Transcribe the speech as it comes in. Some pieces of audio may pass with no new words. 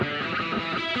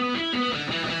All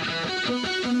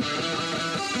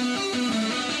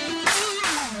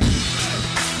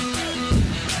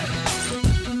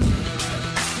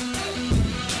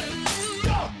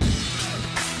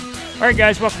right,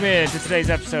 guys, welcome in to today's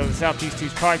episode of the Southeast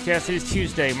Twos podcast. It is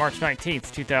Tuesday, March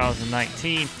 19th,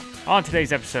 2019. On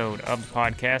today's episode of the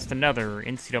podcast, another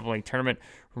NCAA tournament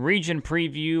region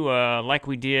preview like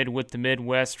we did with the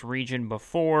Midwest region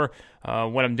before.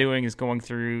 What I'm doing is going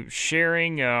through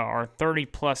sharing our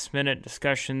 30-plus minute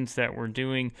discussions that we're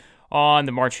doing on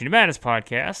the March Into Madness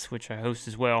podcast, which I host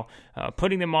as well,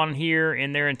 putting them on here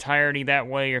in their entirety. That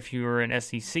way, if you're an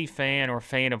SEC fan or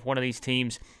fan of one of these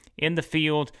teams in the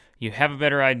field, you have a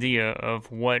better idea of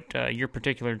what your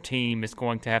particular team is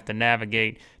going to have to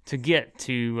navigate to get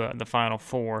to the Final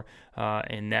Four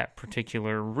in that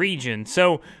particular region.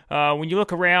 So when you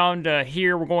look around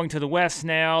here, we're going to the West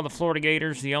now. The Florida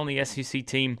Gators, the only SEC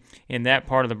team in that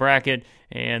part of the bracket,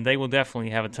 and they will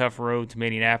definitely have a tough road to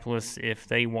Indianapolis if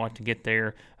they want to get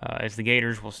there, as the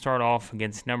Gators will start off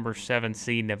against number 7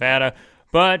 seed Nevada.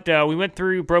 But we went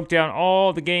through, broke down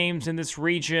all the games in this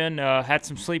region, had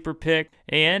some sleeper pick,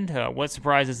 and what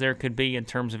surprises there could be in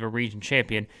terms of a region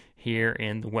champion here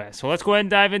in the West. So let's go ahead and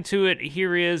dive into it.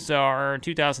 Here is our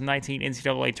 2019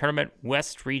 NCAA Tournament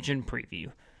West Region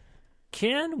Preview.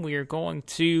 Ken, we are going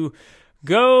to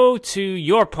go to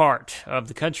your part of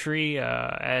the country,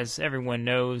 as everyone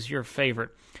knows, your favorite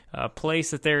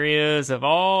place that there is of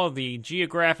all the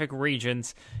geographic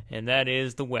regions, and that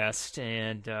is the West.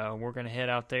 And we're going to head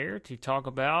out there to talk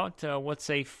about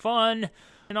what's a fun,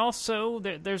 and also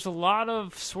there's a lot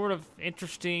of sort of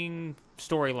interesting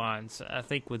storylines, I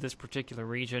think, with this particular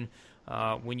region.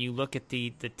 When you look at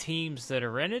the teams that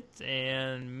are in it,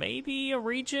 and maybe a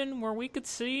region where we could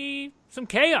see some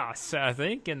chaos, I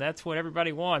think, and that's what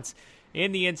everybody wants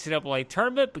in the NCAA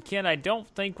tournament. But Ken, I don't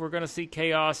think we're going to see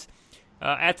chaos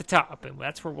at the top, and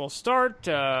that's where we'll start.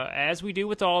 As we do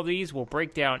with all these, we'll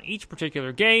break down each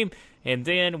particular game, and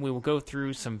then we will go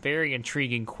through some very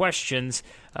intriguing questions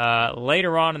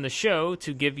later on in the show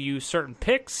to give you certain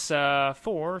picks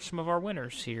for some of our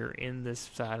winners here in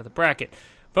this side of the bracket.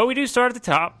 But we do start at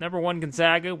the top. Number 1,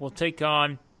 Gonzaga will take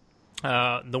on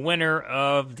the winner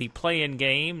of the play-in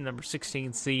game, number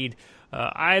 16 seed,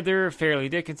 either Fairleigh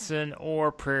Dickinson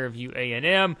or Prairie View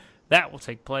A&M. That will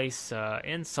take place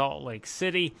in Salt Lake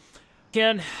City.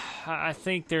 Again, I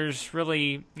think there's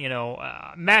really,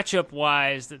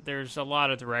 matchup-wise, that there's a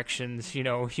lot of directions.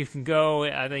 You can go.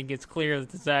 I think it's clear that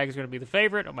the Zag is going to be the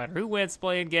favorite, no matter who wins the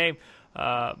play-in game.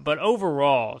 But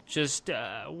overall, just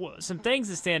some things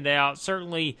that stand out.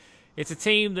 Certainly, it's a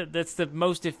team that's the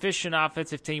most efficient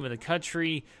offensive team in the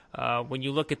country. When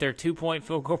you look at their 2-point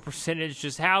field goal percentage,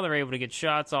 just how they're able to get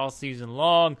shots all season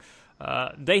long.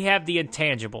 They have the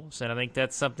intangibles, and I think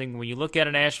that's something when you look at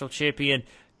a national champion,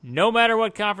 no matter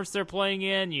what conference they're playing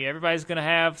in, everybody's going to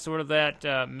have sort of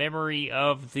that memory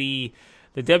of the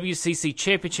WCC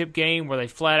championship game where they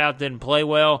flat out didn't play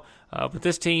well. But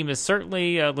this team is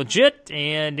certainly legit,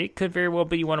 and it could very well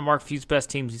be one of Mark Few's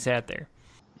best teams he's had there.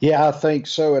 Yeah, I think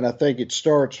so, and I think it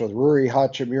starts with Rui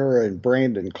Hachimura and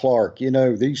Brandon Clark.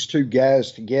 These two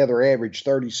guys together average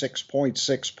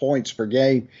 36.6 points per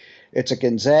game. It's a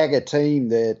Gonzaga team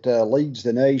that leads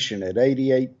the nation at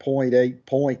 88.8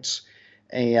 points.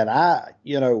 And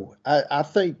I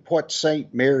think what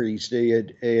St. Mary's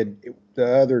did the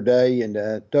other day in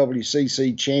the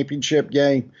WCC championship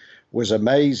game was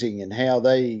amazing, in how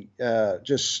they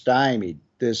just stymied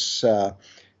this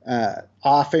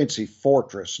offensive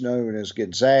fortress known as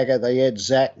Gonzaga. They had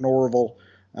Zach Norville,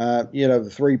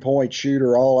 the three-point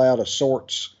shooter, all out of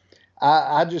sorts.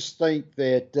 I just think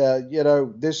that,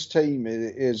 this team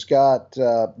has got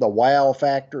the wow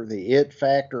factor, the it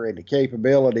factor, and the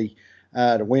capability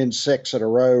to win 6 in a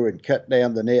row and cut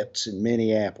down the nets in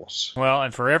Minneapolis. Well,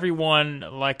 and for everyone,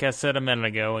 like I said a minute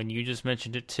ago, and you just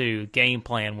mentioned it too, game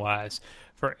plan-wise,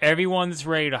 for everyone that's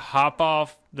ready to hop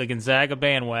off the Gonzaga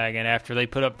bandwagon after they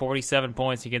put up 47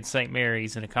 points against St.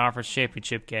 Mary's in a conference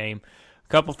championship game,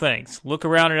 couple things. Look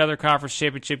around at other conference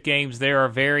championship games. There are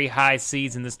very high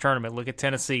seeds in this tournament. Look at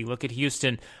Tennessee. Look at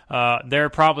Houston. There are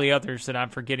probably others that I'm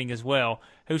forgetting as well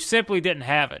who simply didn't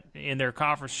have it in their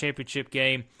conference championship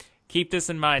game. Keep this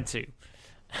in mind, too.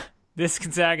 This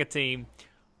Gonzaga team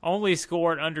only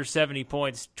scored under 70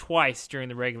 points twice during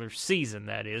the regular season,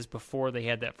 that is, before they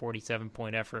had that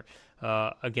 47-point effort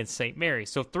against St. Mary's.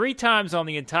 So 3 times on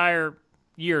the entire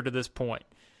year to this point.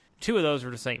 2 of those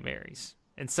were to St. Mary's.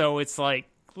 And so it's like,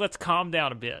 let's calm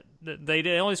down a bit.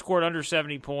 They only scored under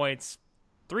 70 points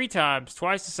 3 times,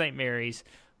 twice to St. Mary's.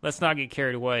 Let's not get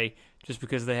carried away just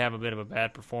because they have a bit of a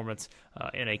bad performance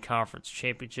in a conference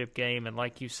championship game. And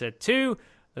like you said, too,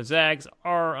 the Zags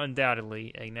are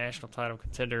undoubtedly a national title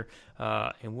contender,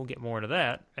 and we'll get more into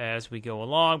that as we go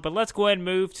along. But let's go ahead and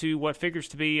move to what figures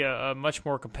to be a much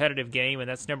more competitive game, and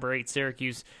that's number 8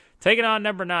 Syracuse taking on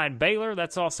number 9 Baylor.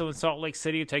 That's also in Salt Lake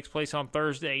City. It takes place on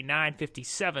Thursday,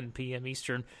 9:57 p.m.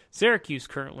 Eastern. Syracuse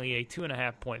currently a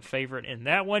 2.5-point favorite in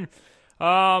that one.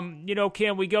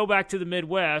 Ken, we go back to the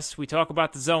Midwest. We talk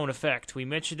about the zone effect. We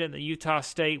mentioned it in the Utah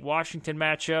State-Washington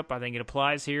matchup. I think it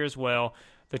applies here as well.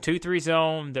 The 2-3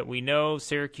 zone that we know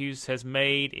Syracuse has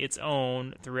made its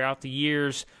own throughout the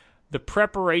years. The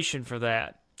preparation for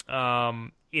that.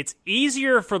 It's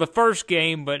easier for the first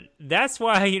game, but that's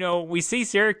why, we see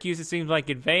Syracuse, it seems like,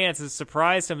 advance and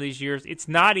surprise some of these years. It's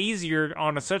not easier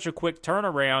on such a quick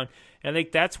turnaround. And I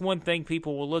think that's one thing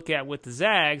people will look at with the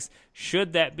Zags,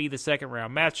 should that be the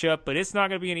second-round matchup. But it's not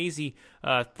going to be an easy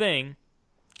thing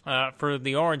for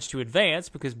the Orange to advance,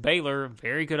 because Baylor,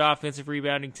 very good offensive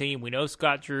rebounding team. We know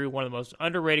Scott Drew, one of the most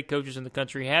underrated coaches in the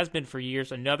country, has been for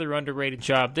years. Another underrated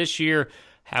job this year.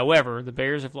 However, the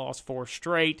Bears have lost 4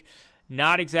 straight.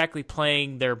 Not exactly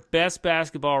playing their best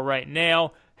basketball right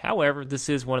now. However, this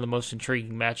is one of the most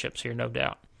intriguing matchups here, no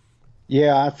doubt.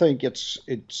 Yeah, I think it's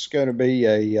going to be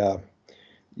a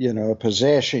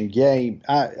possession game.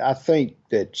 I think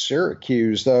that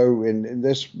Syracuse, though, and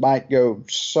this might go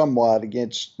somewhat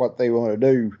against what they want to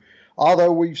do,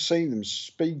 although we've seen them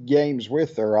speed games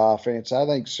with their offense, I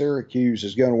think Syracuse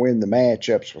is going to win the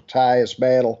matchups with Tyus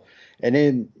Battle. And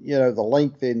then, the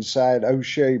length inside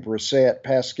O'Shea, Brissett,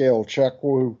 Pascal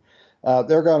Chukwu,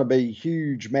 they're going to be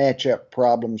huge matchup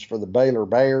problems for the Baylor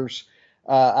Bears.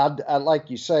 I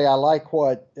like you say, I like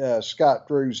what Scott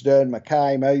Drew's done.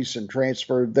 Makai Mason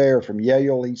transferred there from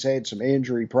Yale. He's had some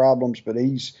injury problems, but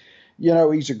he's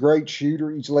a great shooter.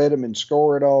 He's led them in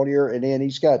scoring all year. And then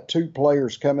he's got 2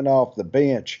 players coming off the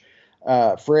bench,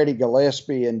 Freddie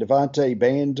Gillespie and Devontae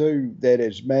Bandu, that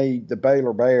has made the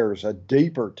Baylor Bears a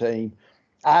deeper team.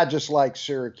 I just like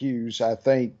Syracuse, I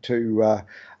think, to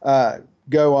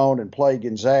go on and play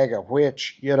Gonzaga,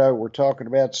 which, we're talking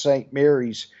about St.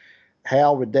 Mary's.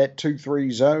 How would that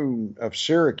 2-3 zone of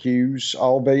Syracuse,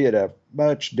 albeit a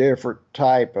much different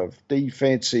type of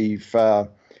defensive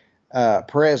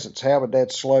presence, how would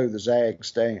that slow the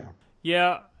Zags down?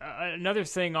 Yeah, another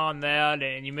thing on that,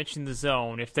 and you mentioned the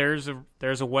zone. If there's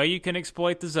a way you can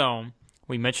exploit the zone,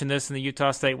 we mentioned this in the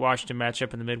Utah State-Washington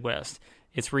matchup in the Midwest.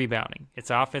 It's rebounding. It's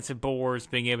offensive boards,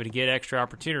 being able to get extra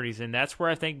opportunities, and that's where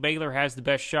I think Baylor has the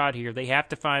best shot here. They have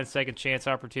to find second chance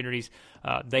opportunities.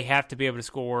 They have to be able to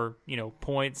score,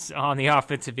 points on the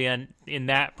offensive end in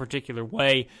that particular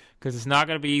way, because it's not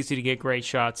going to be easy to get great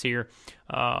shots here.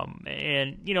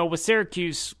 With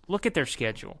Syracuse, look at their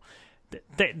schedule.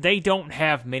 They don't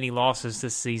have many losses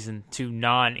this season to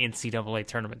non-NCAA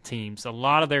tournament teams. A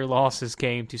lot of their losses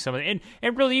came to some of the,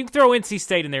 and really you can throw NC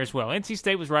State in there as well. NC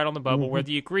State was right on the bubble. Mm-hmm.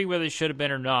 Whether you agree whether it should have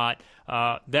been or not,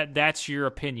 that's your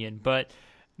opinion. But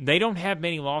they don't have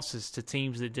many losses to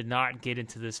teams that did not get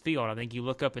into this field. I think you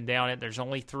look up and down it, there's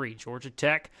only 3. Georgia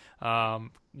Tech,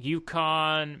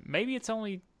 UConn, maybe it's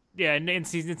only,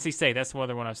 NC State. That's the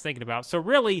other one I was thinking about. So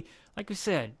really, like we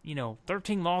said,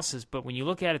 13 losses. But when you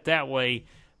look at it that way,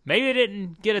 maybe they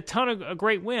didn't get a ton of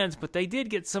great wins, but they did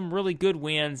get some really good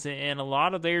wins. And a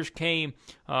lot of theirs came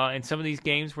in some of these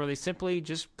games where they simply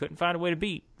just couldn't find a way to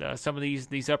beat some of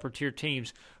these upper-tier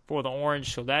teams for the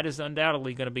Orange. So that is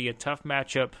undoubtedly going to be a tough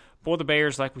matchup for the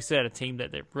Bears. Like we said, a team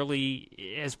that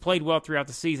really has played well throughout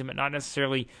the season, but not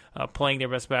necessarily playing their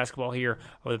best basketball here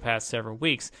over the past several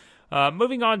weeks.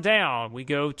 Moving on down, we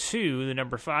go to the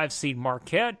number 5 seed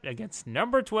Marquette against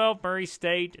number 12 Murray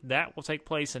State. That will take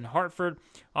place in Hartford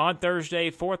on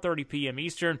Thursday, 4:30 p.m.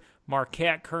 Eastern.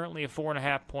 Marquette currently a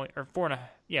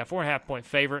 4.5 point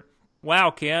favorite.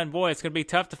 Wow, Ken, boy, it's going to be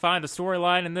tough to find a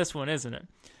storyline in this one, isn't it?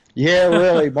 Yeah,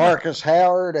 really. Marcus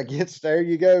Howard against, there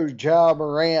you go, Ja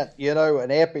Morant,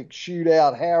 an epic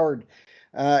shootout. Howard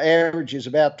averages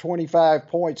about 25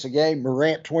 points a game.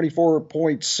 Morant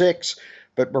 24.6.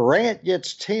 But Morant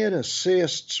gets 10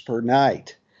 assists per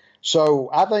night. So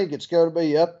I think it's going to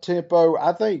be up-tempo.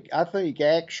 I think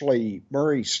actually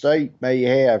Murray State may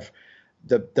have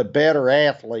the better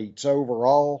athletes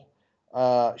overall.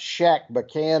 Shaq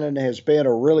Buchanan has been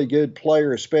a really good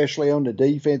player, especially on the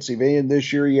defensive end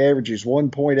this year. He averages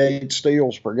 1.8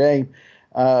 steals per game.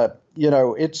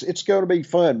 It's going to be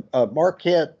fun.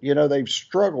 Marquette, they've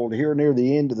struggled here near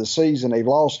the end of the season. They've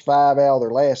lost 5 out of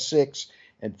their last 6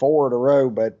 and 4 in a row,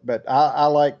 but I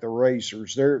like the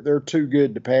Racers. They're too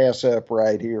good to pass up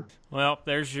right here. Well,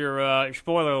 there's your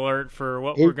spoiler alert for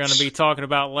what we're going to be talking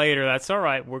about later. That's all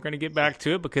right. We're going to get back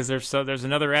to it because there's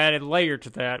another added layer to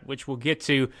that, which we'll get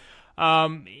to.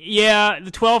 Yeah,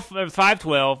 the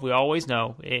 5-12, we always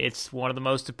know it's one of the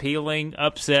most appealing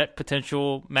upset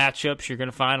potential matchups you're going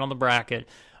to find on the bracket.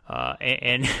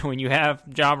 And when you have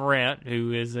Ja Morant,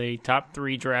 who is a top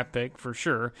 3 draft pick for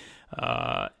sure,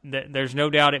 there's no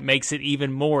doubt it makes it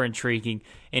even more intriguing.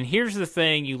 And here's the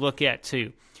thing you look at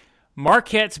too.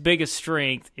 Marquette's biggest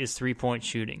strength is three-point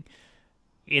shooting.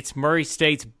 It's Murray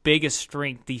State's biggest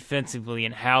strength defensively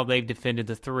in how they've defended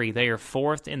the three. They are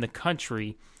 4th in the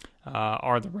country,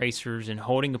 are the Racers, in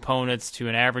holding opponents to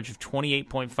an average of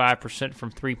 28.5%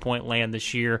 from three-point land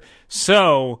this year.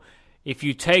 So if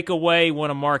you take away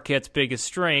one of Marquette's biggest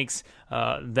strengths,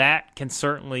 that can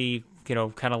certainly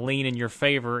kind of lean in your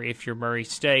favor if you're Murray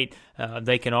State.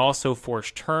 They can also force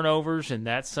turnovers, and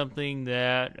that's something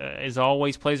that is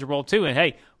always plays a role too. And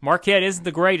hey, Marquette isn't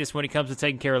the greatest when it comes to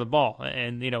taking care of the ball,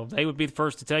 and they would be the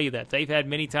first to tell you that. They've had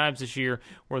many times this year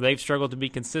where they've struggled to be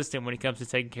consistent when it comes to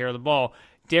taking care of the ball.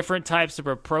 Different types of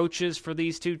approaches for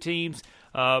these two teams,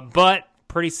 but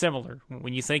pretty similar.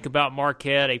 When you think about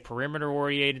Marquette, a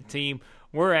perimeter-oriented team,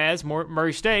 whereas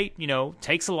Murray State,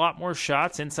 takes a lot more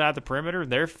shots inside the perimeter.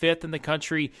 They're 5th in the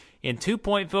country in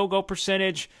 2-point field goal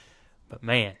percentage. But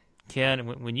man,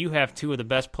 Ken, when you have two of the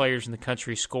best players in the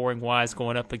country scoring-wise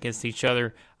going up against each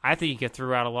other, I think you can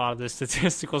throw out a lot of this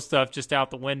statistical stuff just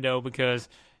out the window because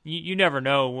you never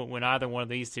know when either one of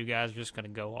these two guys are just going to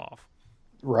go off.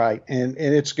 Right, and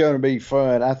it's going to be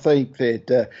fun. I think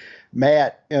that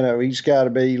Matt, he's got to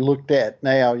be looked at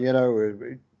now.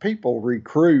 People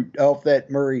recruit off that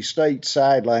Murray State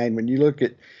sideline. When you look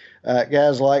at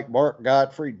guys like Mark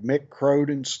Gottfried, Mick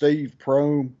Croden, Steve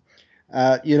Prohm,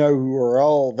 who are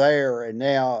all there and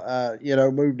now,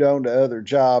 moved on to other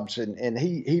jobs. And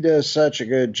he does such a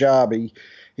good job.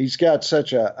 He's got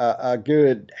such a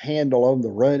good handle on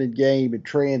the running game and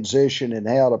transition and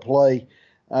how to play.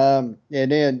 And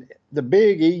then the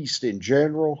Big East in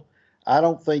general, I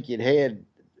don't think it had,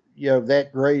 that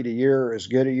great a year, as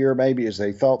good a year maybe as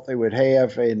they thought they would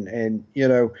have. And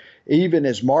even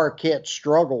as Marquette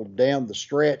struggled down the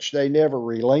stretch, they never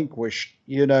relinquished,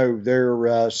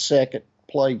 their second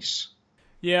place.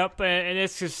 Yep, and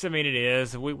it's just, it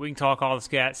is. We can talk all the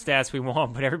stats we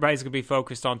want, but everybody's going to be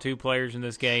focused on two players in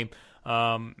this game.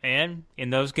 And in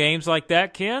those games like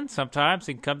that, Ken, sometimes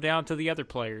it can come down to the other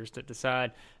players that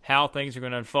decide how things are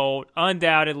going to unfold.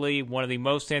 Undoubtedly, one of the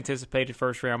most anticipated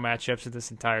first-round matchups of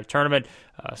this entire tournament.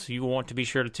 So you want to be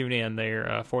sure to tune in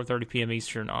there, 4:30 p.m.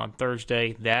 Eastern on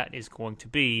Thursday. That is going to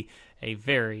be a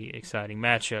very exciting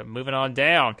matchup. Moving on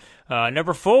down,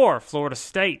 number 4, Florida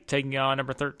State taking on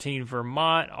number 13,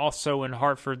 Vermont, also in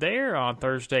Hartford there on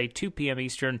Thursday, 2 p.m.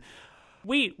 Eastern.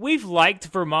 We've liked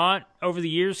Vermont over the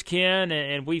years, Ken,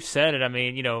 and we've said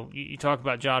it. You talk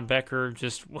about John Becker,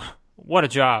 just what a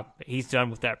job he's done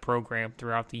with that program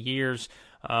throughout the years.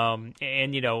 And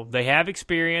they have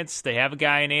experience. They have a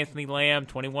guy in Anthony Lamb,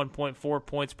 21.4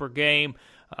 points per game.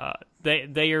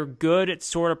 They are good at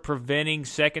sort of preventing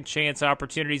second chance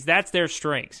opportunities. That's their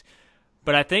strengths.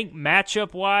 But I think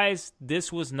matchup-wise,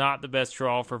 this was not the best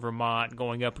draw for Vermont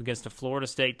going up against a Florida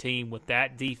State team with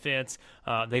that defense.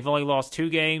 They've only lost 2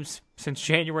 games since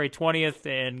January 20th,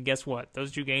 and guess what?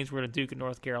 Those 2 games were to Duke and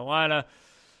North Carolina.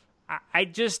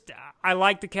 I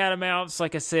like the Catamounts.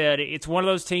 Like I said, it's one of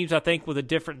those teams I think with a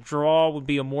different draw would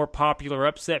be a more popular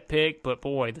upset pick. But,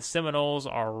 boy, the Seminoles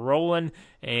are rolling,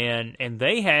 and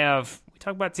they have – we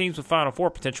talk about teams with Final Four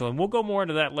potential, and we'll go more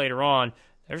into that later on.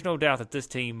 There's no doubt that this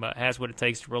team has what it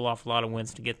takes to roll off a lot of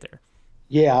wins to get there.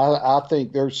 Yeah, I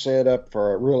think they're set up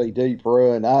for a really deep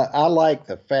run. I like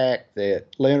the fact that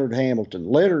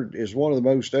Leonard is one of the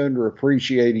most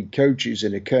underappreciated coaches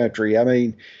in the country.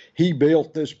 He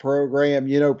built this program,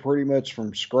 pretty much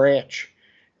from scratch.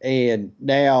 And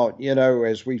now,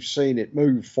 as we've seen it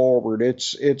move forward,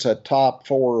 it's a top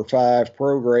 4 or 5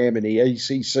 program in the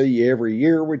ACC every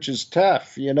year, which is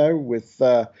tough, with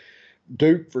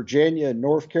Duke, Virginia, and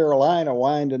North Carolina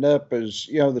winding up as,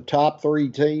 the top 3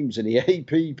 teams in the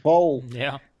AP poll.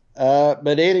 Yeah.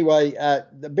 But anyway,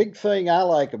 the big thing I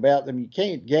like about them, you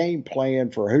can't game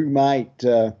plan for who might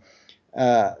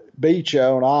beat you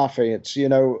on offense.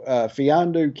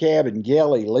 Fiondu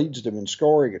Kabengele leads them in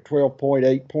scoring at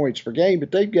 12.8 points per game, but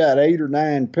they've got 8 or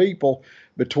 9 people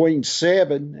between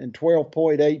 7 and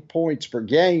 12.8 points per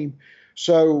game.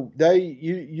 So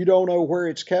you don't know where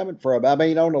it's coming from. On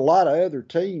a lot of other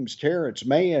teams, Terrence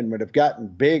Mann would have gotten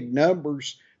big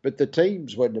numbers, but the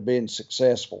teams wouldn't have been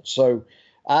successful. So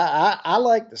I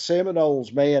like the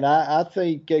Seminoles, man. I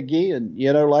think, again,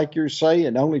 like you're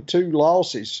saying, only 2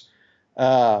 losses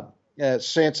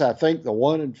since I think the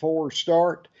 1-4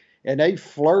 start, and they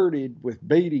flirted with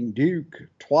beating Duke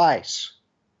twice.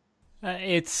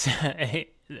 It's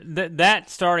that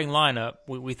starting lineup.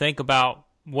 We think about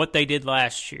what they did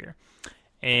last year,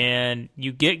 and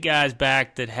you get guys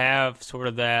back that have sort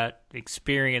of that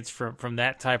experience from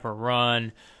that type of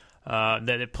run,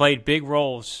 that played big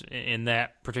roles in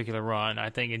that particular run.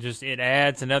 I think it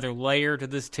adds another layer to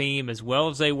this team, as well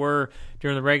as they were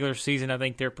during the regular season. I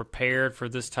think they're prepared for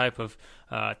this type of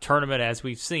tournament, as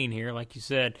we've seen here. Like you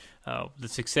said, the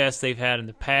success they've had in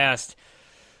the past.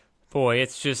 Boy,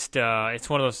 it's just it's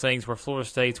one of those things where Florida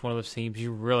State's one of those teams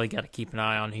you really got to keep an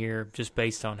eye on here, just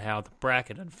based on how the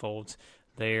bracket unfolds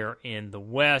there in the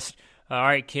West. All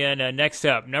right, Ken, next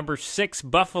up, number 6,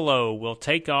 Buffalo will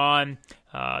take on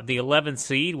the 11th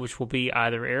seed, which will be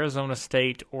either Arizona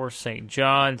State or St.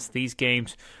 John's. These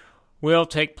games will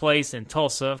take place in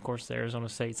Tulsa. Of course, the Arizona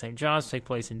State, St. John's take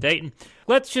place in Dayton.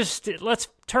 Let's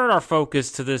turn our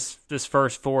focus to this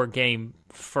first 4 game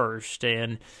first.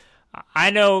 And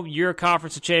I know you're a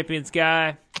Conference of Champions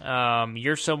guy.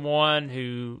 You're someone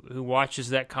who watches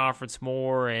that conference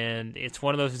more, and it's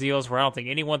one of those deals where I don't think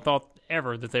anyone thought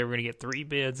ever that they were going to get 3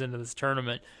 bids into this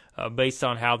tournament based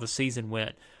on how the season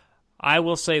went. I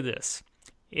will say this.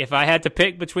 If I had to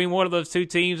pick between one of those 2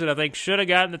 teams that I think should have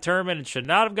gotten the tournament and should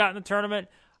not have gotten the tournament,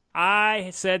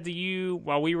 I said to you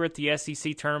while we were at the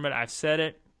SEC tournament, I've said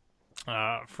it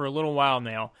for a little while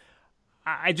now,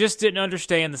 I just didn't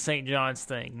understand the St. John's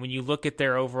thing when you look at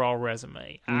their overall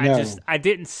resume. No. I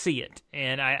didn't see it.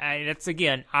 And that's,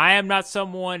 again, I am not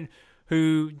someone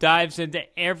who dives into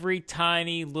every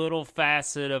tiny little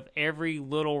facet of every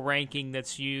little ranking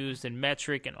that's used and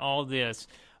metric and all this.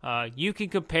 You can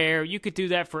compare. You could do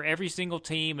that for every single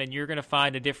team, and you're going to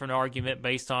find a different argument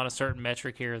based on a certain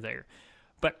metric here or there.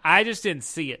 But I just didn't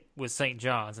see it with St.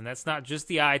 John's, and that's not just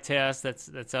the eye test.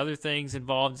 That's other things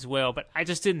involved as well. But I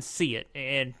just didn't see it,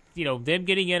 and them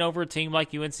getting in over a team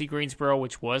like UNC Greensboro,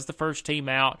 which was the first team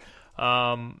out,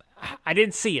 I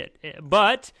didn't see it.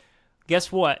 But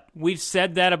guess what? We've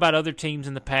said that about other teams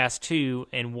in the past too,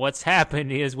 and what's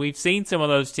happened is we've seen some of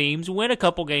those teams win a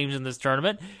couple games in this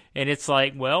tournament, and it's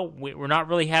like, well, we're not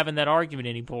really having that argument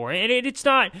anymore. And it's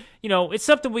not, it's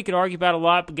something we could argue about a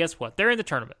lot, but guess what? They're in the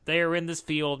tournament. They are in this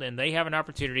field, and they have an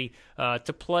opportunity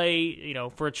to play,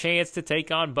 for a chance to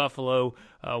take on Buffalo,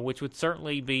 which would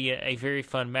certainly be a very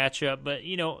fun matchup. But,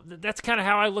 that's kind of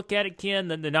how I look at it, Ken,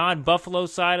 the non-Buffalo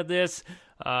side of this.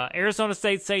 Arizona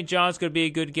State, St. John's going to be a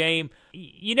good game.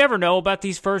 You never know about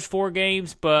these first 4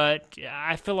 games, but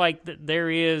I feel like there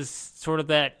is sort of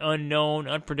that unknown,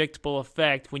 unpredictable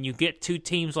effect when you get 2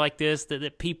 teams like this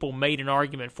that people made an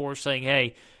argument for, saying,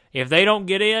 hey, if they don't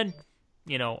get in,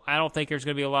 I don't think there's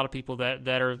going to be a lot of people that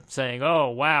are saying, oh,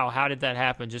 wow, how did that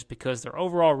happen? Just because their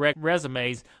overall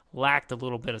resumes lacked a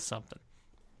little bit of something.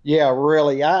 Yeah,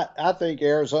 really. I think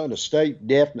Arizona State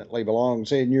definitely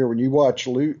belongs in here. When you watch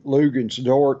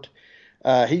Lugans-Dort,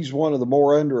 he's one of the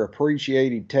more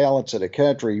underappreciated talents of the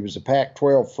country. He was a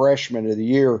Pac-12 Freshman of the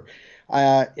Year.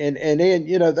 And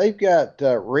then, they've got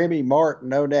Remy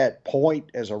Martin on that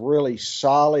point as a really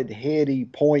solid, heady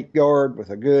point guard with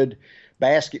a good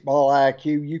basketball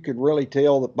IQ. You can really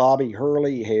tell that Bobby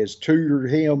Hurley has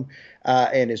tutored him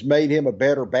and has made him a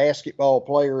better basketball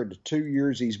player in the 2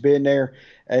 years he's been there.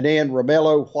 And then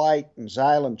Romello White and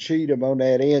Zylan Cheatham on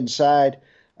that inside.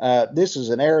 This is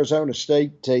an Arizona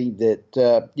State team that,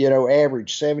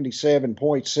 averaged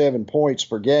 77.7 points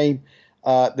per game.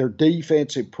 Their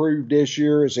defense improved this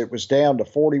year as it was down to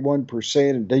 41%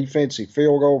 in defensive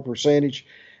field goal percentage.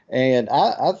 And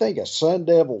I think a Sun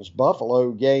Devils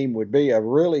Buffalo game would be a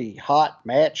really hot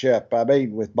matchup. I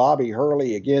mean, with Bobby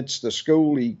Hurley against the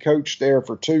school he coached there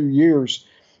for 2 years.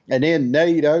 And then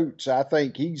Nate Oates, I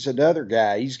think he's another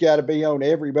guy. He's got to be on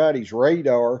everybody's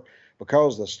radar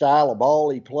because of the style of ball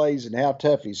he plays and how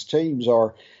tough his teams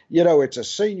are. It's a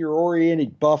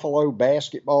senior-oriented Buffalo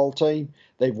basketball team.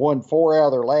 They've won 4 out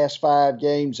of their last 5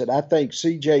 games, and I think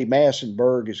C.J.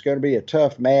 Massenberg is going to be a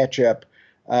tough matchup,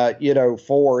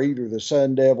 for either the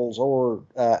Sun Devils or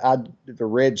the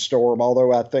Red Storm,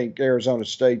 although I think Arizona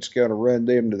State's going to run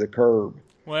them to the curb.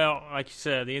 Well, like you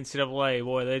said, the NCAA,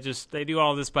 boy, they do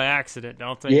all this by accident,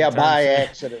 don't they? Yeah, by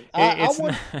accident. I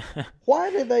wonder,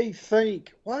 why do they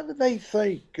think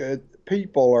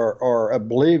people are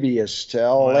oblivious to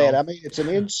all that? I mean, it's an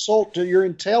insult to your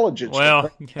intelligence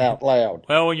to think out loud.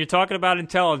 Well, when you're talking about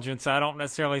intelligence, I don't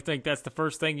necessarily think that's the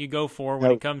first thing you go for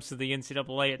when it comes to the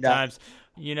NCAA at times.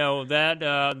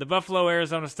 That the Buffalo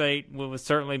Arizona State would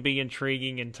certainly be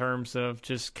intriguing in terms of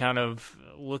just kind of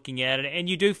looking at it, and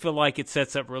you do feel like it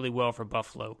sets up really well for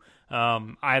Buffalo.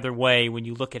 Either way, when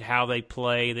you look at how they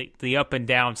play, the up and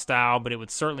down style, but it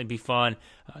would certainly be fun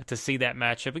to see that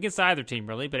matchup against either team,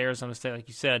 really. But Arizona State, like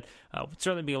you said, would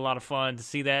certainly be a lot of fun to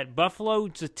see that.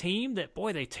 Buffalo's a team that,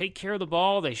 boy, they take care of the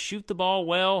ball, they shoot the ball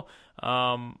well.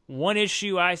 One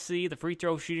issue I see, the free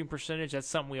throw shooting percentage, that's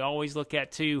something we always look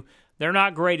at too. They're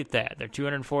not great at that. They're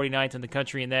 249th in the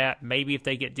country in that. Maybe if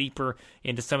they get deeper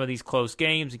into some of these close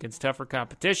games against tougher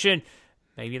competition,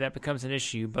 maybe that becomes an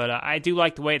issue. But I do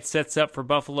like the way it sets up for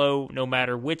Buffalo, no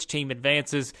matter which team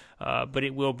advances. But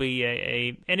it will be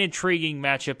an intriguing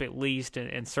matchup at least,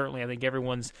 and certainly I think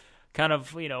everyone's kind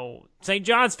of, St.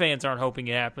 John's fans aren't hoping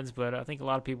it happens, but I think a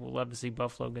lot of people would love to see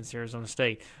Buffalo against Arizona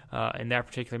State in that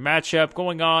particular matchup.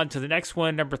 Going on to the next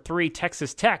one, number 3,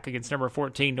 Texas Tech against number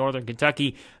 14, Northern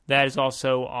Kentucky. That is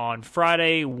also on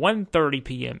Friday, 1:30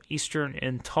 p.m. Eastern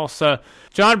in Tulsa.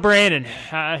 John Brandon,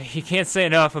 you can't say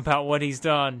enough about what he's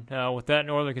done with that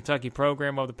Northern Kentucky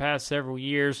program over the past several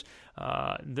years.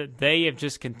 That they have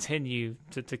just continued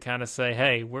to kind of say,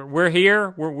 hey, we're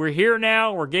here. We're here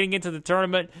now. We're getting into the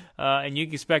tournament, and you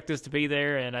can expect us to be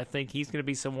there. And I think he's going to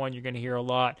be someone you're going to hear a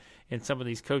lot in some of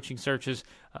these coaching searches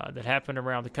that happen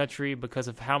around the country because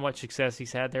of how much success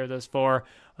he's had there thus far.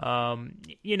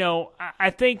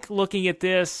 I think looking at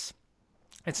this,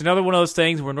 it's another one of those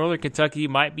things where Northern Kentucky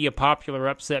might be a popular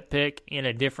upset pick in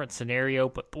a different scenario,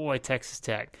 but boy, Texas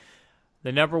Tech,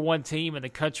 the number 1 team in the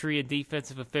country in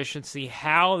defensive efficiency,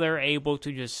 how they're able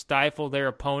to just stifle their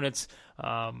opponents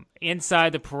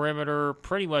inside the perimeter,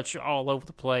 pretty much all over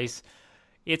the place.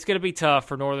 It's going to be tough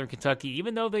for Northern Kentucky,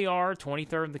 even though they are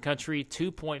 23rd in the country,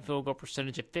 2-point field goal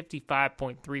percentage at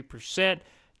 55.3%.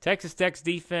 Texas Tech's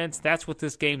defense, that's what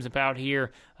this game's about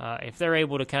here. If they're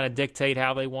able to kind of dictate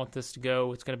how they want this to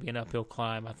go, it's going to be an uphill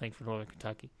climb, I think, for Northern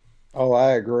Kentucky. Oh,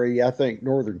 I agree. I think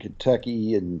Northern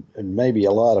Kentucky and maybe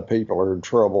a lot of people are in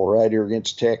trouble right here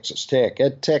against Texas Tech.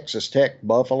 That Texas Tech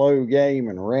Buffalo game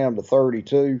in round of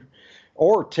 32,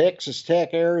 or Texas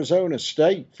Tech Arizona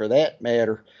State for that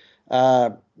matter.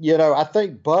 I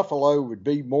think Buffalo would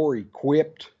be more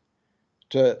equipped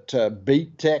to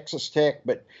beat Texas Tech.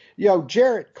 But,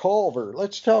 Jarrett Culver,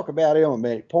 let's talk about him a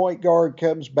minute. Point guard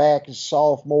comes back as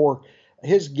sophomore.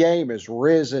 His game has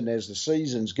risen as the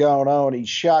season's gone on. He's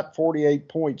shot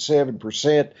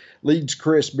 48.7%, leads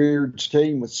Chris Beard's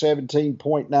team with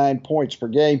 17.9 points per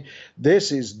game.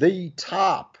 This is the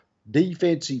top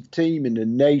defensive team in the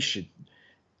nation.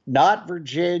 Not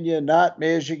Virginia, not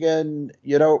Michigan.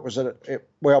 It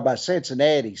was by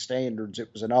Cincinnati standards, it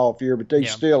was an off year, but they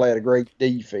still had a great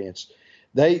defense.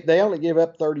 They only give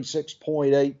up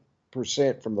 36.8%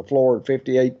 from the floor and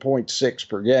 58.6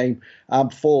 per game. I'm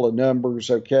full of numbers.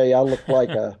 Okay, I look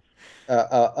like a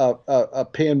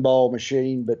pinball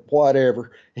machine, but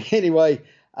whatever. Anyway,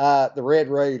 the Red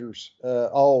Raiders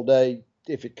all day.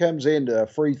 If it comes into a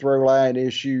free throw line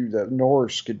issue, the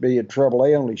Norse could be in trouble.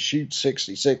 They only shoot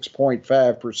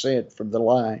 66.5% from the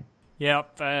line.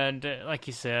 Yep, and like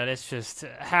you said, it's just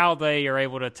how they are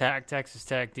able to attack Texas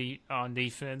Tech on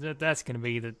defense. That's going to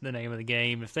be the name of the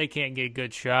game. If they can't get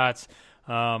good shots,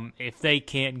 if they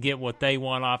can't get what they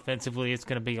want offensively, it's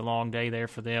going to be a long day there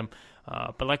for them.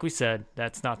 But like we said,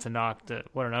 that's not to knock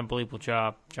what an unbelievable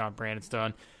job John Brandon's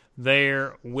done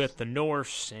there with the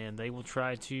Norse, and they will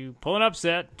try to pull an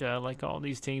upset like all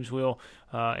these teams will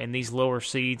in these lower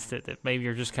seeds that maybe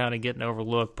are just kind of getting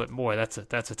overlooked. But boy, that's a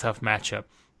tough matchup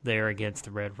there against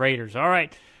the Red Raiders. All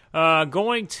right,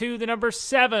 going to the number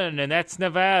 7, and that's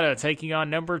Nevada taking on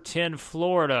number 10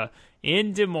 Florida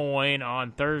in Des Moines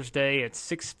on Thursday at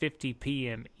 6:50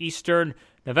 p.m. Eastern.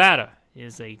 Nevada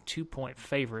is a 2-point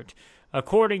favorite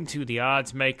according to the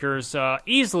odds makers.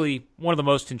 Easily one of the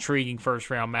most intriguing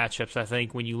first-round matchups, I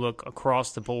think, when you look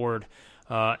across the board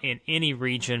in any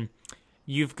region.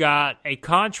 You've got a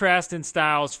contrast in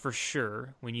styles for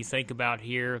sure when you think about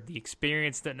here the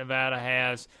experience that Nevada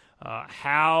has,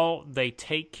 how they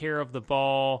take care of the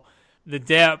ball, the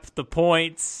depth, the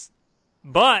points.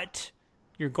 But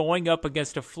you're going up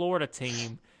against a Florida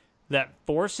team that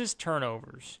forces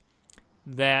turnovers,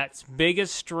 that's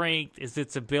biggest strength is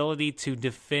its ability to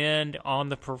defend on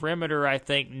the perimeter, I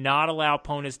think, not allow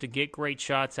opponents to get great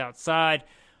shots outside.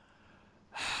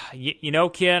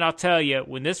 Ken, I'll tell you,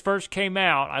 when this first came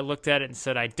out, I looked at it and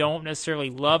said, I don't necessarily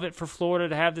love it for Florida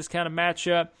to have this kind of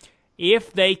matchup.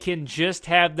 If they can just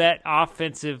have that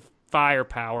offensive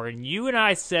firepower, and you and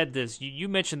I said this, you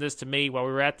mentioned this to me while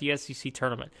we were at the SEC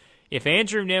tournament. If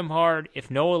Andrew Nembhard, if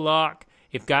Noah Locke,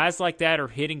 if guys like that are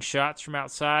hitting shots from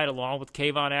outside along with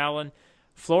Kayvon Allen,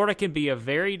 Florida can be a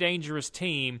very dangerous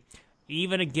team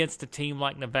even against a team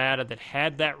like Nevada that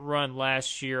had that run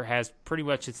last year, has pretty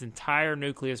much its entire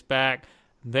nucleus back.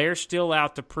 They're still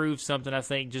out to prove something, I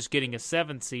think, just getting a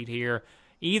 7th seed here.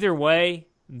 Either way,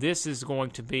 this is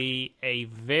going to be a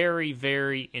very,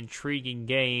 very intriguing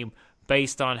game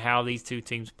based on how these two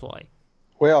teams play.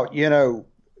 Well,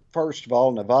 first of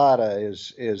all, Nevada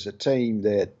is a team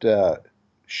that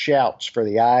shouts for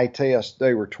the eye test.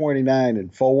 They were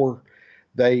 29-4.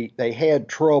 They had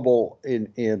trouble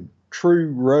in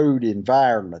true road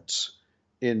environments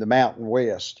in the Mountain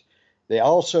West. They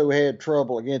also had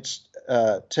trouble against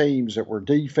teams that were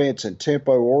defense and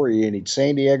tempo oriented.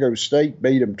 San Diego State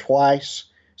beat them twice.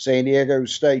 San Diego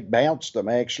State bounced them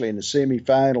actually in the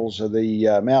semifinals of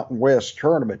the Mountain West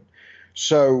tournament.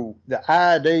 So the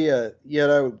idea,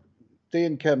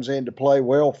 then comes into play.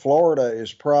 Well, Florida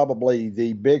is probably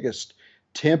the biggest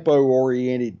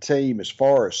tempo-oriented team as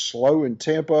far as slowing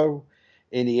tempo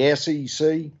in the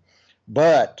SEC,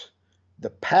 but the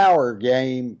power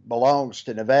game belongs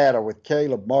to Nevada with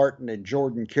Caleb Martin and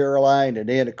Jordan Caroline, and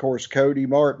then, of course, Cody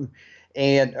Martin.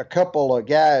 And a couple of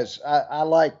guys, I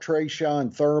like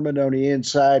Trayshawn Thurman on the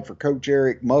inside for Coach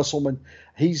Eric Musselman.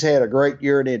 He's had a great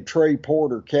year, and then Trey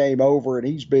Porter came over, and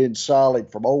he's been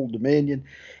solid from Old Dominion.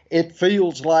 It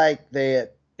feels like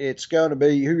that it's going to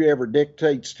be whoever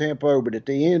dictates tempo, but at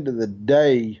the end of the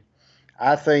day,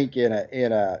 I think in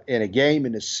a game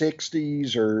in the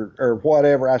 60s or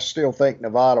whatever, I still think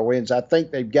Nevada wins. I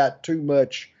think they've got too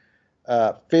much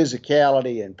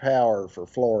physicality and power for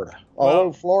Florida.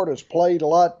 Although Florida's played a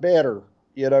lot better,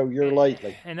 year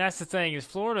lately. And that's the thing is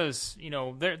Florida's,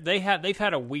 they've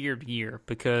had a weird year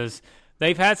because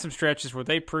they've had some stretches where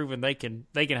they've proven they can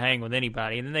hang with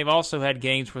anybody, and then they've also had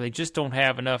games where they just don't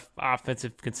have enough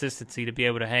offensive consistency to be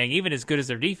able to hang, even as good as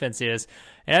their defense is.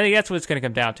 And I think that's what it's going to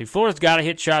come down to. Florida's got to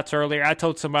hit shots earlier. I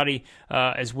told somebody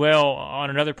as well on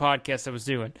another podcast I was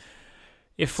doing,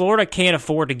 if Florida can't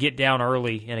afford to get down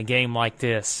early in a game like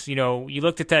this, you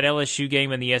looked at that LSU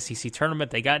game in the SEC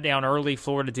tournament. They got down early,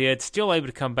 Florida did, still able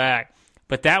to come back,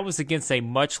 but that was against a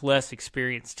much less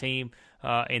experienced team.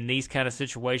 In these kind of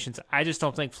situations, I just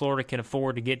don't think Florida can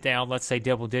afford to get down, let's say,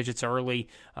 double digits early.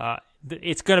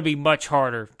 It's going to be much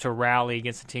harder to rally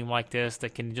against a team like this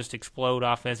that can just explode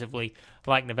offensively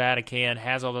like Nevada can,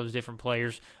 has all those different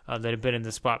players that have been in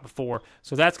the spot before.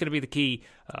 So that's going to be the key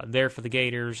there for the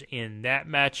Gators in that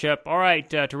matchup. All right,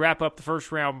 to wrap up the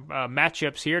first round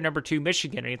matchups here, number 2,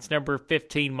 Michigan against number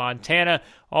 15, Montana,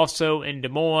 also in Des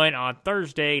Moines on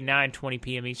Thursday, 9:20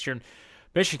 p.m. Eastern.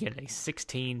 Michigan, a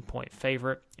 16-point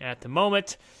favorite at the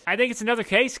moment. I think it's another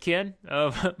case, Ken,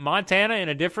 of Montana in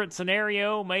a different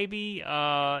scenario, maybe.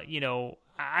 I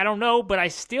don't know, but I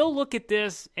still look at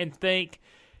this and think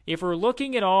if we're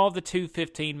looking at all the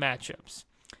 2-15 matchups,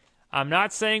 I'm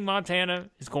not saying Montana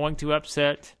is going to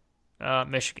upset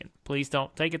Michigan. Please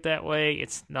don't take it that way.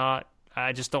 It's not.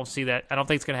 I just don't see that. I don't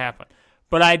think it's going to happen.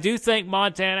 But I do think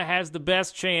Montana has the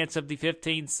best chance of the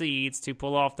 15 seeds to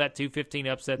pull off that 2-15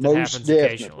 upset that happens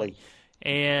occasionally.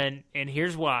 And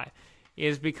here's why.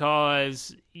 Is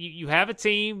because you have a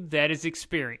team that is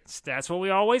experienced. That's what we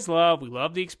always love. We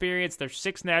love the experience. They're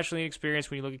 6th nationally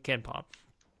experienced when you look at KenPom.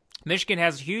 Michigan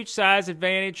has a huge size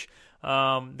advantage.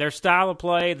 Their style of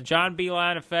play, the John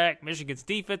Beilein effect, Michigan's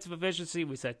defensive efficiency.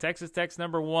 We said Texas Tech's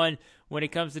number 1 when it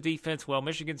comes to defense. Well,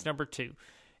 Michigan's number 2.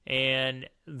 And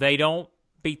they don't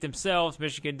beat themselves.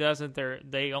 Michigan doesn't.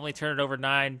 They only turn it over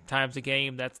 9 times a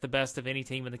game. That's the best of any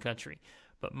team in the country.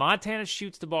 But Montana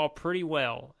shoots the ball pretty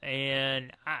well,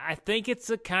 and I think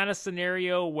it's a kind of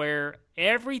scenario where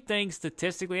everything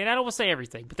statistically, and I don't want to say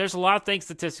everything, but there's a lot of things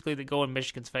statistically that go in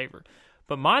Michigan's favor.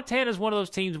 But Montana is one of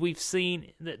those teams we've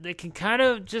seen that can kind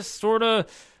of just sort of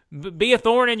be a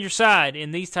thorn in your side in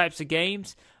these types of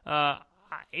games.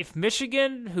 If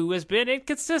Michigan, who has been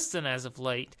inconsistent as of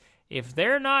late, if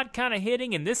they're not kind of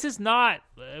hitting, and this is not,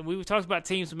 we talked about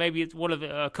teams, maybe it's one of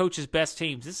the coach's best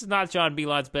teams. This is not John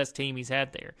Beilein's best team he's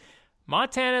had there.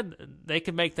 Montana, they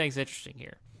can make things interesting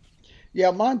here.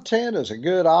 Yeah, Montana's a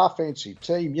good offensive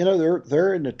team.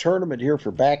 They're in the tournament here for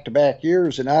back-to-back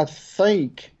years, and I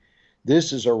think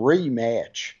this is a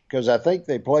rematch because I think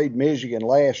they played Michigan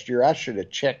last year. I should have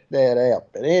checked that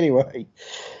out. But anyway,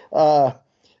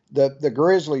 The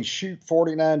Grizzlies shoot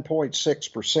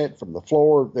 49.6% from the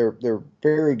floor. They're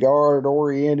very guard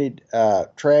oriented.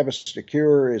 Travis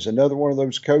DeCure is another one of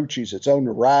those coaches that's on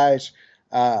the rise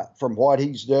from what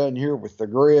he's done here with the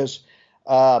Grizz.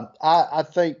 I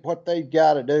think what they've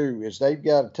got to do is they've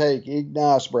got to take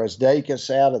Ignas Brazdeikis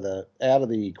out of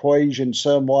the equation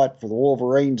somewhat for the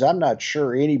Wolverines. I'm not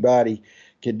sure anybody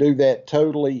can do that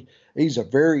totally. He's a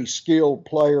very skilled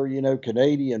player,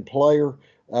 Canadian player.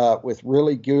 With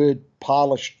really good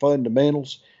polished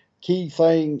fundamentals. Key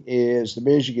thing is the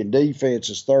Michigan defense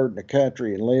is third in the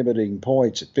country in limiting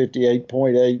points at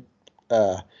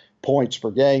 58.8 points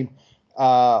per game.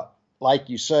 Like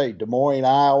you say, Des Moines,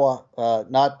 Iowa,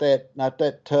 not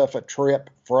that tough a trip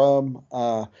from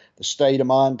the state of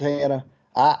Montana.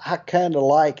 I kind of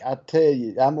like, I tell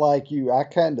you, I'm like you, I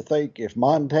kind of think if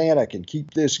Montana can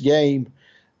keep this game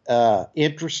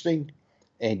interesting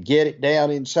and get it down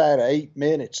inside of 8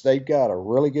 minutes, they've got a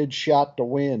really good shot to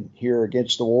win here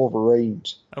against the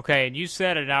Wolverines. Okay, and you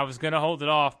said it, and I was going to hold it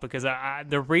off because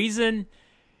the reason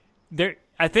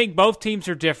I think both teams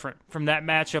are different from that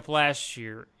matchup last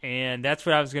year, and that's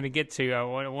what I was going to get to.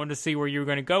 I wanted to see where you were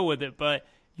going to go with it, but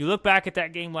you look back at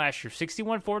that game last year,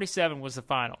 61-47 was the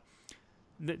final.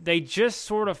 They just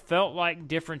sort of felt like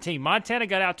different team. Montana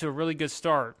got out to a really good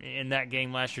start in that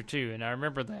game last year too, and I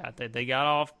remember that they got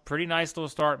off pretty nice little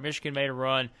start. Michigan made a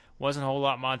run. Wasn't a whole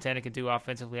lot Montana could do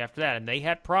offensively after that, and they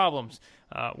had problems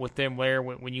with them there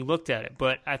when you looked at it.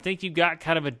 But I think you got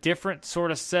kind of a different sort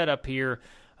of setup here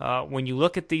when you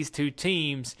look at these two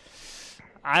teams.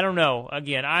 I don't know.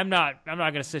 Again, I'm not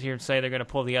going to sit here and say they're going to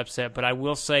pull the upset, but I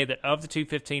will say that of the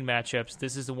 2-15 matchups,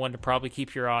 this is the one to probably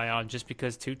keep your eye on just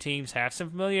because two teams have some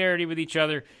familiarity with each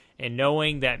other, and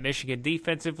knowing that Michigan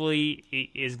defensively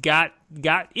is got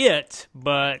it,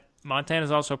 but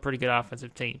Montana's also a pretty good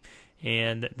offensive team,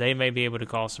 and they may be able to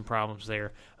cause some problems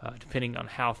there depending on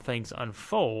how things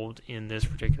unfold in this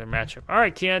particular matchup. All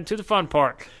right, Ken, to the fun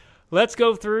part. Let's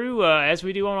go through, as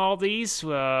we do on all these,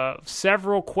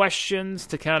 several questions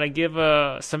to kind of give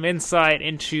some insight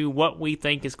into what we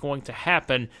think is going to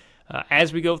happen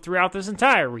as we go throughout this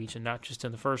entire region, not just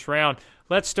in the first round.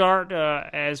 Let's start,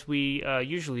 as we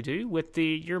usually do, with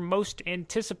your most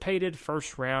anticipated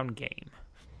first-round game.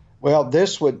 Well,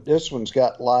 this one's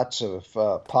got lots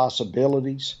of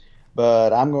possibilities.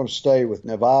 But I'm going to stay with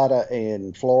Nevada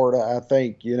and Florida. I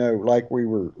think, like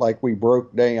we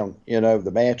broke down,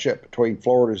 the matchup between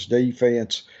Florida's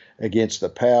defense against the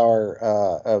power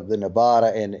of the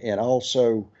Nevada and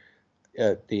also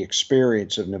the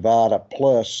experience of Nevada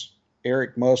plus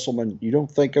Eric Musselman. You don't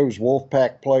think those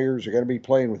Wolfpack players are going to be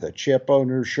playing with a chip on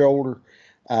their shoulder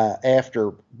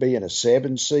after being a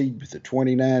 7 seed with a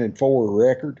 29-4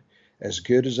 record, as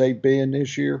good as they've been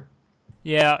this year?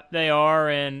 Yeah, they are,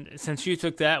 and since you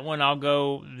took that one, I'll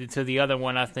go to the other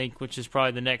one, I think, which is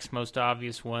probably the next most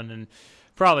obvious one, and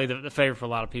probably the favorite for a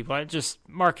lot of people. Just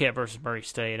Marquette versus Murray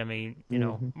State. I mean,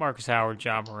 Marcus Howard,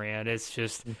 John Morant. It's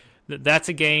just that's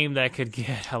a game that could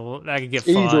get fun.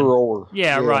 Either or.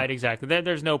 Yeah, right, exactly.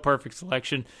 There's no perfect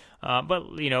selection.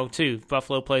 But, too, if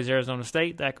Buffalo plays Arizona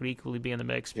State, that could equally be in the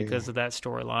mix because of that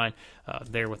storyline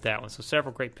there with that one. So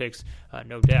several great picks,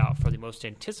 no doubt, for the most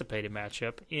anticipated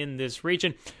matchup in this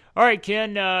region. All right,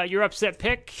 Ken, your upset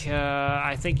pick.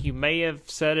 I think you may have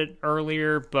said it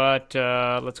earlier, but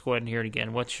let's go ahead and hear it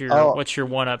again. What's your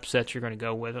one upset you're going to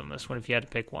go with on this one if you had to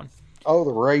pick one? Oh,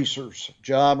 the Racers,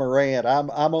 John Morant.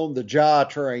 I'm on the jaw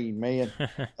train, man.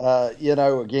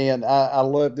 Again, I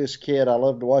love this kid. I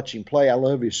love to watch him play. I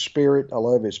love his spirit. I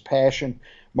love his passion.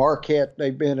 Marquette,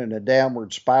 they've been in a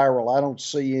downward spiral. I don't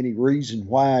see any reason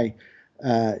why,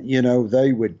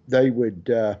 they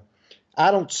would.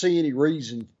 I don't see any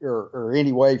reason or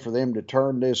any way for them to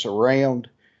turn this around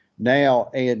now.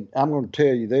 And I'm going to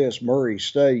tell you this, Murray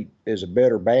State is a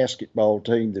better basketball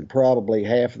team than probably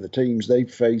half of the teams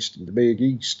they've faced in the Big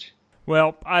East.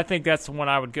 Well, I think that's the one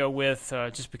I would go with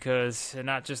just because,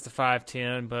 not just the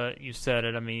 5'10", but you said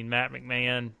it. I mean, Matt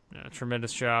McMahon,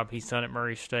 tremendous job he's done at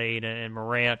Murray State, and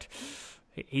Morant,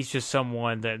 he's just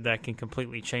someone that can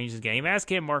completely change the game, as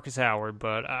can Marcus Howard.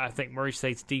 But I think Murray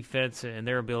State's defense and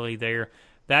their ability there,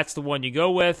 that's the one you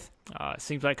go with. It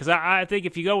seems like, because I think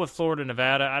if you go with Florida,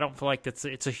 Nevada, I don't feel like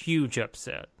it's a huge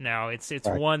upset. Now, it's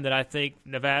right. One that I think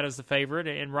Nevada's the favorite,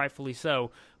 and rightfully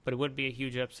so, but it wouldn't be a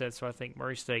huge upset, so I think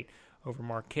Murray State over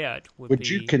Marquette would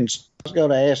be. I was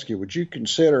going to ask you, would you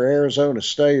consider Arizona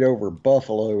State over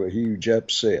Buffalo a huge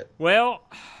upset? Well,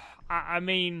 I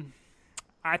mean,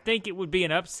 I think it would be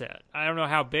an upset. I don't know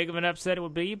how big of an upset it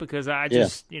would be because I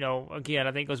just, again,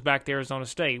 I think it goes back to Arizona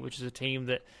State, which is a team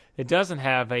that doesn't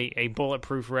have a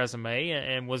bulletproof resume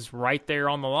and was right there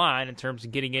on the line in terms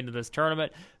of getting into this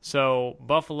tournament. So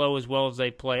Buffalo, as well as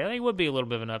they play, I think it would be a little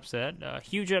bit of an upset. A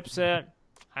huge upset.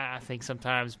 I think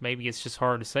sometimes maybe it's just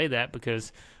hard to say that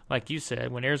because, like you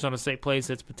said, when Arizona State plays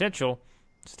its potential,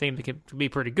 it's a team that can be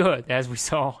pretty good, as we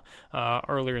saw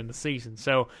earlier in the season.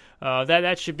 So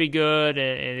that should be good,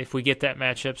 and if we get that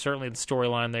matchup, certainly the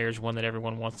storyline there is one that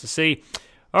everyone wants to see.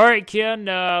 All right, Ken,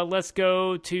 let's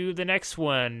go to the next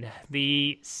one.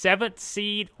 The 7th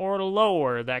seed or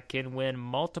lower that can win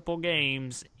multiple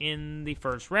games in the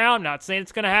first round. Not saying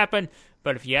it's going to happen,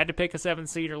 but if you had to pick a 7th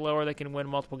seed or lower that can win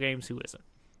multiple games, who is it?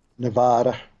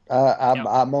 Nevada.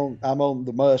 I'm on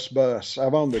the Must bus.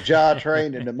 I'm on the Jai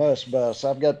train and the Must bus.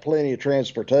 I've got plenty of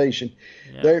transportation.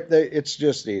 Yeah. It's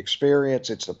just the experience.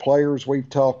 It's the players we've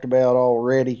talked about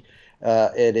already.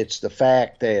 And it's the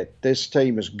fact that this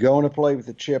team is going to play with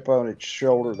a chip on its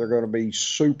shoulder. They're going to be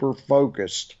super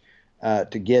focused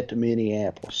to get to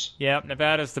Minneapolis. Yeah,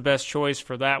 Nevada's the best choice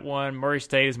for that one. Murray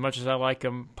State, as much as I like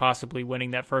them possibly winning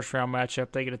that first-round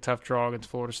matchup, they get a tough draw against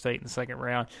Florida State in the second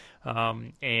round. But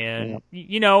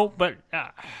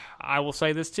I will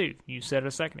say this too. You said it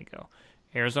a second ago.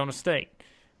 Arizona State.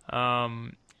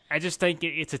 I just think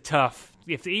it's a tough.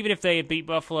 Even if they had beat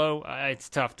Buffalo, it's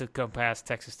tough to come past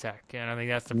Texas Tech, and I think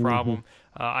that's the problem.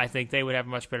 I think they would have a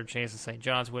much better chance than St.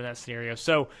 John's with that scenario.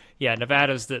 So, yeah,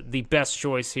 Nevada's the best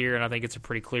choice here, and I think it's a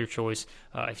pretty clear choice.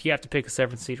 If you have to pick a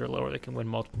 7th seed or lower that can win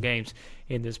multiple games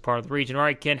in this part of the region. All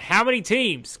right, Ken, how many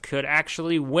teams could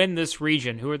actually win this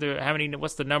region?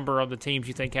 What's the number of the teams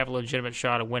you think have a legitimate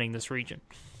shot of winning this region?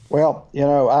 Well,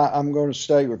 I'm going to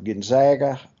stay with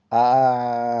Gonzaga.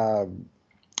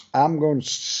 I'm going to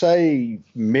say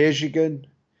Michigan.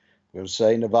 I'm going to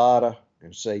say Nevada. I'm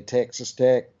going to say Texas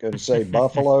Tech. I'm going to say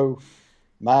Buffalo.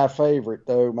 My favorite,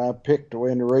 though, my pick to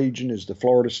win the region is the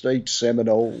Florida State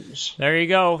Seminoles. There you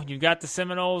go. You've got the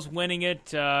Seminoles winning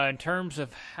it. In terms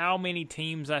of how many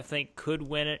teams I think could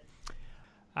win it,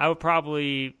 I would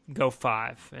probably go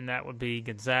 5, and that would be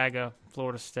Gonzaga,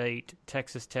 Florida State,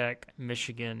 Texas Tech,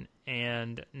 Michigan,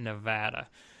 and Nevada.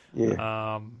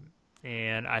 Yeah.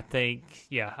 And I think,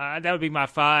 that would be my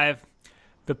 5.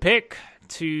 The pick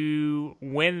to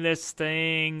win this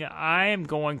thing, I am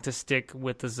going to stick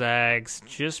with the Zags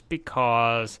just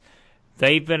because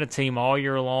they've been a team all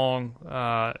year long,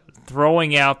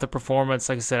 throwing out the performance.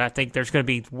 Like I said, I think there's going to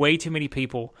be way too many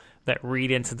people that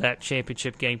read into that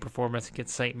championship game performance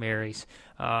against St. Mary's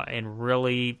and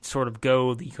really sort of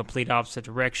go the complete opposite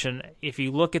direction. If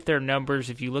you look at their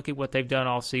numbers, if you look at what they've done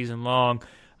all season long,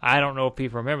 I don't know if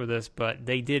people remember this, but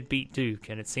they did beat Duke,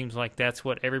 and it seems like that's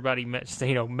what everybody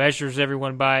measures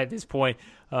everyone by at this point.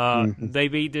 They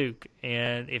beat Duke,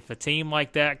 and if a team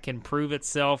like that can prove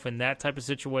itself in that type of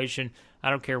situation,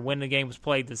 I don't care when the game was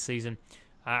played this season,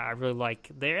 I really like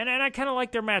their, and I kind of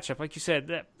like their matchup. Like you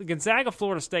said, Gonzaga,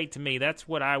 Florida State, to me, that's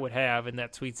what I would have in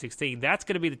that Sweet 16. That's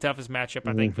going to be the toughest matchup,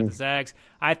 I think, for the Zags.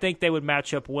 I think they would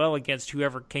match up well against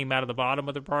whoever came out of the bottom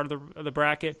of the part of the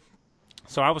bracket.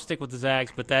 So I will stick with the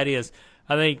Zags, but I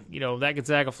think, that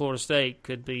Gonzaga Florida State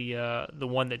could be the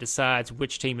one that decides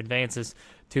which team advances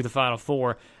to the Final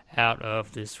Four out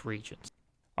of this region.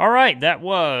 All right, that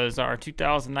was our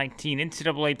 2019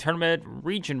 NCAA Tournament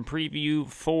region preview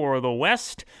for the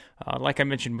West. Like I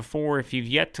mentioned before, if you've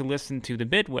yet to listen to the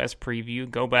Midwest preview,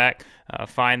 go back,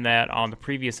 find that on the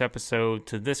previous episode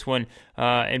to this one,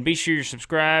 and be sure you're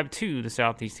subscribed to the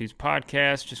Southeast Hoops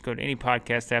podcast. Just go to any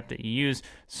podcast app that you use,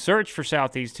 search for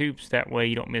Southeast Hoops. That way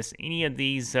you don't miss any of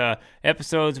these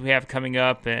episodes we have coming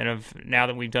up. And now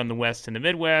that we've done the West and the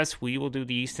Midwest, we will do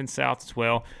the East and South as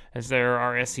well, as there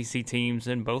are SEC teams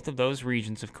in both of those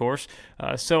regions, of course.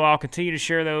 So I'll continue to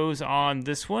share those on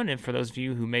this one. And for those of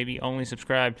you who maybe only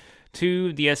subscribe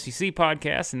to the SEC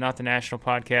podcast and not the national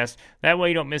podcast, that way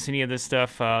you don't miss any of this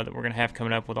stuff that we're going to have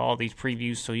coming up with all these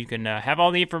previews, so you can have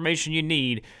all the information you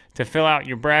need to fill out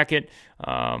your bracket.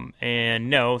 And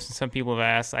no, since some people have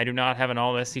asked, I do not have an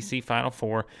all-SEC Final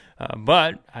Four,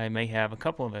 but I may have a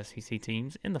couple of SEC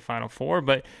teams in the Final Four.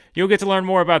 But you'll get to learn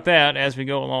more about that as we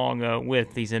go along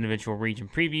with these individual region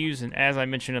previews. And as I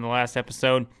mentioned in the last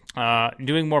episode,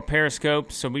 doing more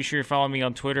Periscopes, so be sure you follow me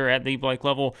on Twitter at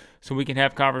 @TheBlakeLevel so we can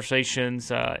have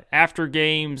conversations after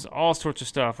games, all sorts of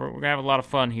stuff. We're going to have a lot of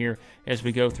fun here as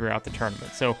we go throughout the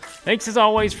tournament. So thanks as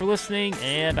always for listening,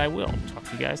 and I will talk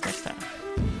to you guys next time.